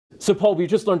So Paul, we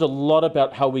just learned a lot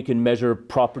about how we can measure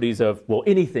properties of, well,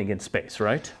 anything in space,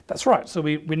 right? That's right. So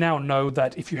we now know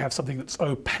that if you have something that's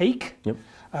opaque, Yep.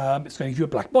 it's going to give you a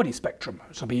black body spectrum.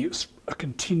 It's going to be a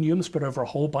continuum spread over a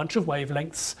whole bunch of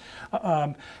wavelengths,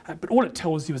 but all it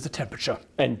tells you is the temperature.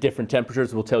 And different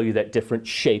temperatures will tell you that different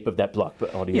shape of that black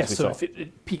body. Yes, so if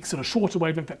it peaks at a shorter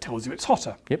wavelength, that tells you it's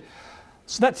hotter. Yep.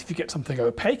 So that's if you get something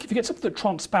opaque. If you get something that's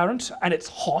transparent and it's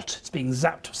hot, it's being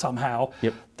zapped somehow,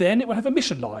 Yep. then it will have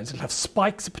emission lines. It'll have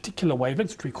spikes at particular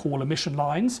wavelengths, which we call emission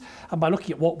lines. And by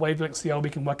looking at what wavelengths they are, we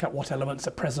can work out what elements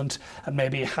are present and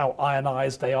maybe how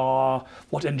ionized they are,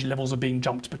 what energy levels are being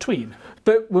jumped between.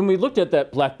 But when we looked at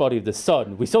that black body of the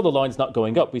sun, we saw the lines not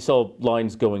going up, we saw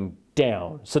lines going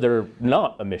down. So they're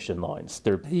not emission lines.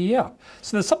 They're... Yeah.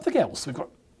 So there's something else. We've got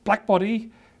black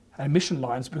body and emission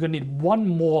lines. We're going to need one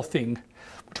more thing,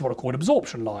 which is what are called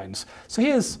absorption lines. So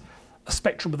here's a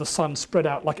spectrum of the sun spread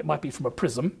out like it might be from a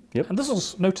prism. Yep. And this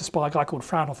was noticed by a guy called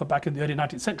Fraunhofer back in the early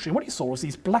 19th century. And what he saw was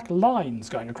these black lines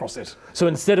going across it. So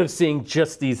instead of seeing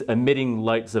just these emitting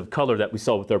lights of color that we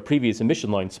saw with our previous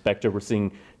emission line spectra, we're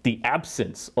seeing the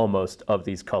absence almost of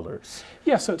these colors.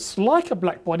 Yeah, so it's like a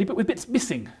black body, but with bits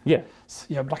missing. Yeah.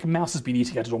 Yeah, like a mouse has been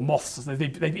eating at it, or moths. They've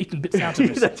eaten bits out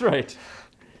of it. That's right.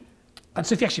 And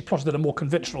so if you actually plotted it in a more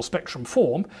conventional spectrum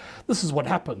form, this is what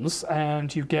happens,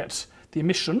 and you get the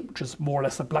emission, which is more or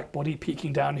less a black body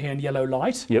peeking down here in yellow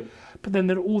light. Yep. But then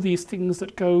there are all these things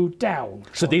that go down.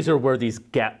 So these are where these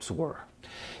gaps were.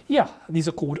 Yeah, these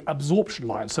are called absorption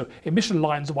lines. So emission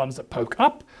lines are ones that poke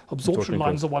up, absorption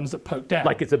lines are ones that poke down.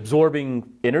 Like it's absorbing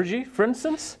energy, for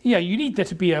instance? Yeah, you need there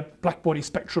to be a black body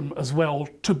spectrum as well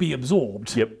to be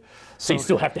absorbed. Yep. So you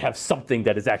still have to have something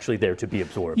that is actually there to be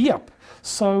absorbed. Yep.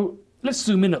 So let's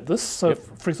zoom in at this. So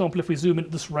for example, if we zoom in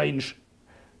at this range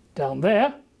down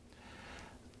there,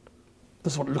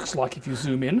 this is what it looks like if you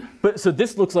zoom in. But so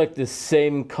this looks like the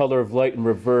same color of light in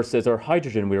reverse as our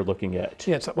hydrogen we were looking at.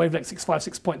 Yeah, it's that wavelength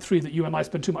 656.3 that you and I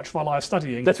spend too much of our lives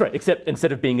studying. That's right, except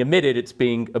instead of being emitted, it's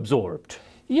being absorbed.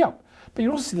 Yeah, but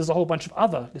you also see there's a whole bunch of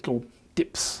other little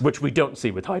dips. Which we don't see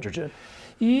with hydrogen.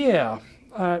 Yeah,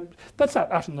 that's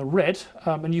out in the red,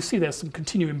 and you see there's some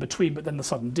continuum in between, but then the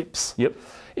sudden dips. Yep.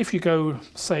 If you go,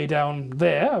 say, down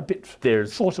there, a bit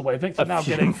shorter wavelength, you're now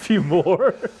getting a few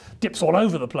more dips all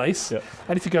over the place. Yep.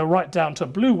 And if you go right down to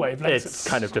blue wavelengths, it's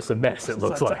kind of just a mess, it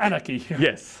looks like. It's anarchy.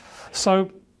 Yes. So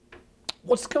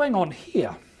what's going on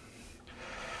here?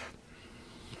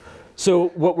 So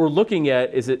what we're looking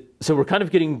at is so we're kind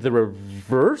of getting the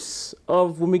reverse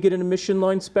of when we get an emission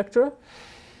line spectra?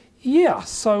 Yeah,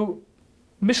 so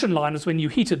emission line is when you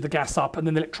heated the gas up and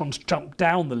then the electrons jumped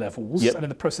down the levels and in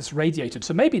the process radiated.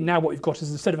 So maybe now what you've got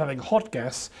is instead of having hot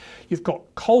gas, you've got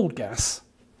cold gas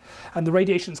and the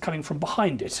radiation's coming from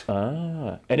behind it.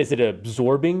 Ah, and is it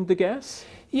absorbing the gas?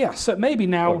 Yeah, so maybe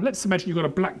now, let's imagine you've got a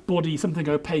black body, something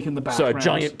opaque in the background. So a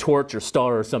giant torch or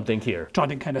star or something here.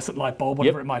 Giant incandescent light bulb,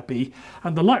 whatever it might be.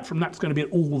 And the light from that's going to be at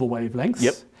all the wavelengths.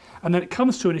 Yep. And then it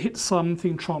comes to it, it hits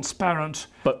something transparent,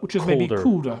 but which is maybe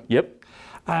colder. Yep.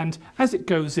 And as it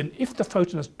goes in, if the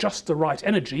photon has just the right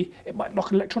energy, it might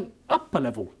knock an electron up a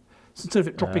level. So instead of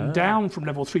it dropping down from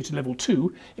level 3 to level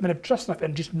 2, it might have just enough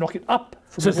energy to knock it up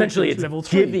from level 3 to level 3.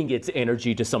 So essentially it's giving its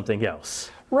energy to something else.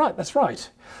 Right, that's right.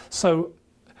 So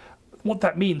what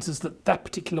that means is that that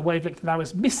particular wavelength now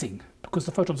is missing because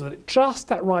the photons are at just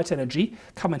that right energy,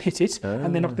 come and hit it,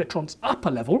 and then knock the electrons up a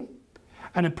level,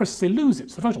 and in process they lose it.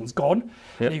 So the photon's gone,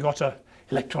 and you've got an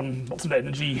electron, lots of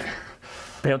energy.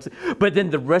 But then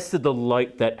the rest of the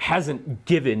light that hasn't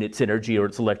given its energy or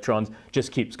its electrons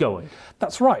just keeps going.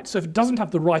 That's right. So if it doesn't have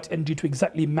the right energy to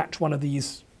exactly match one of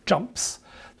these jumps,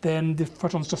 then the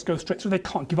photons just go straight through. They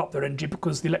can't give up their energy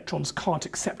because the electrons can't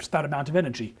accept that amount of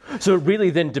energy. So it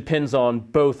really then depends on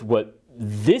both what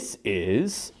this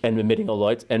is, and emitting a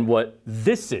light, and what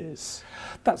this is.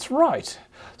 That's right.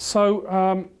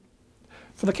 So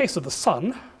for the case of the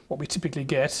sun, what we typically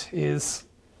get is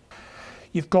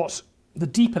you've got the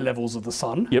deeper levels of the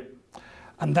sun. Yep.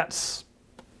 And that's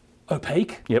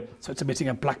opaque. Yep. So it's emitting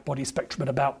a black body spectrum at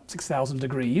about 6,000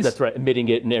 degrees. That's right, emitting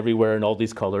it in everywhere in all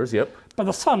these colors, yep. But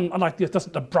the sun, unlike this,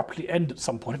 doesn't abruptly end at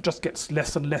some point. It just gets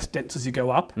less and less dense as you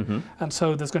go up. And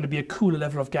so there's going to be a cooler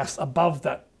level of gas above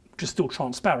that, which is still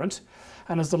transparent.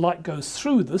 And as the light goes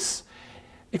through this,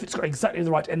 if it's got exactly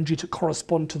the right energy to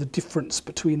correspond to the difference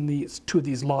between these two of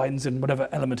these lines in whatever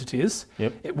element it is,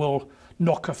 it will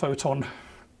knock a photon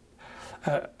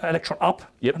electron up,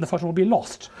 and the photon will be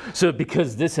lost. So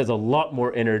because this has a lot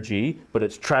more energy, but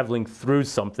it's traveling through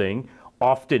something,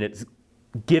 often it's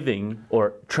giving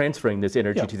or transferring this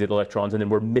energy Yep. to the electrons, and then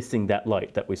we're missing that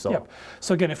light that we saw. Yep.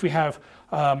 So again, if we have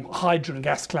hydrogen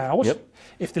gas cloud, Yep.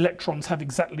 if the electrons have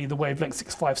exactly the wavelength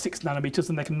 656 nanometers,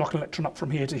 then they can knock an electron up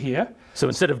from here to here. So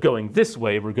instead of going this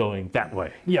way, we're going that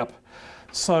way. Yep.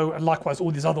 So, and likewise,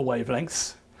 all these other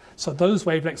wavelengths. So those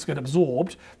wavelengths get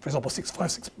absorbed. For example,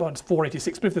 656 minus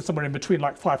 486, but if there's somewhere in between,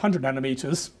 like 500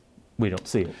 nanometers, We don't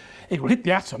see it. it will hit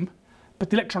the atom, but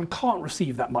the electron can't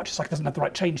receive that much. It's like it doesn't have the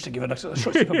right change to give it a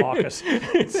short supermarket.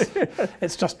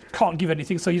 It's just can't give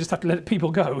anything, so you just have to let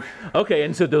people go. Okay,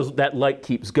 and so that light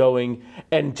keeps going.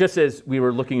 And just as we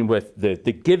were looking with the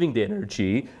giving the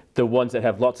energy, the ones that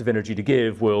have lots of energy to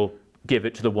give will give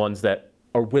it to the ones that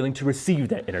are willing to receive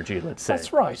that energy, let's say.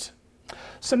 That's right.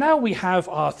 So now we have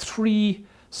our three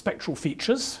spectral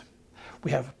features.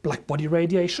 We have black body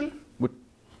radiation. Which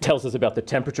tells us about the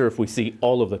temperature if we see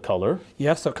all of the color.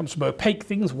 Yeah, so it comes from opaque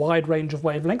things, wide range of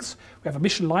wavelengths. We have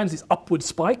emission lines, these upward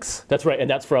spikes. That's right, and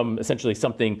that's from essentially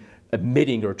something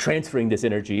emitting or transferring this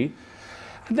energy.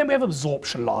 And then we have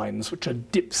absorption lines, which are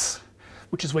dips,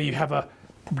 which is where you have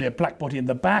probably a black body in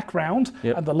the background,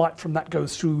 Yep. and the light from that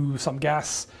goes through some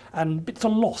gas, and bits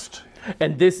are lost.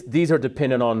 And these are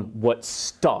dependent on what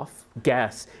stuff,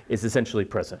 gas, is essentially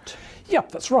present.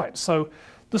 Yep, that's right. So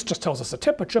this just tells us the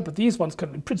temperature, but these ones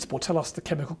can, in principle, tell us the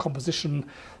chemical composition,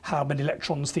 how many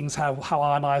electrons things have, how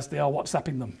ionized they are, what's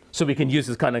zapping them. So we can use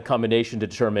this kind of combination to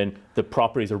determine the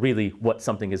properties or really what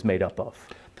something is made up of.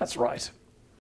 That's right.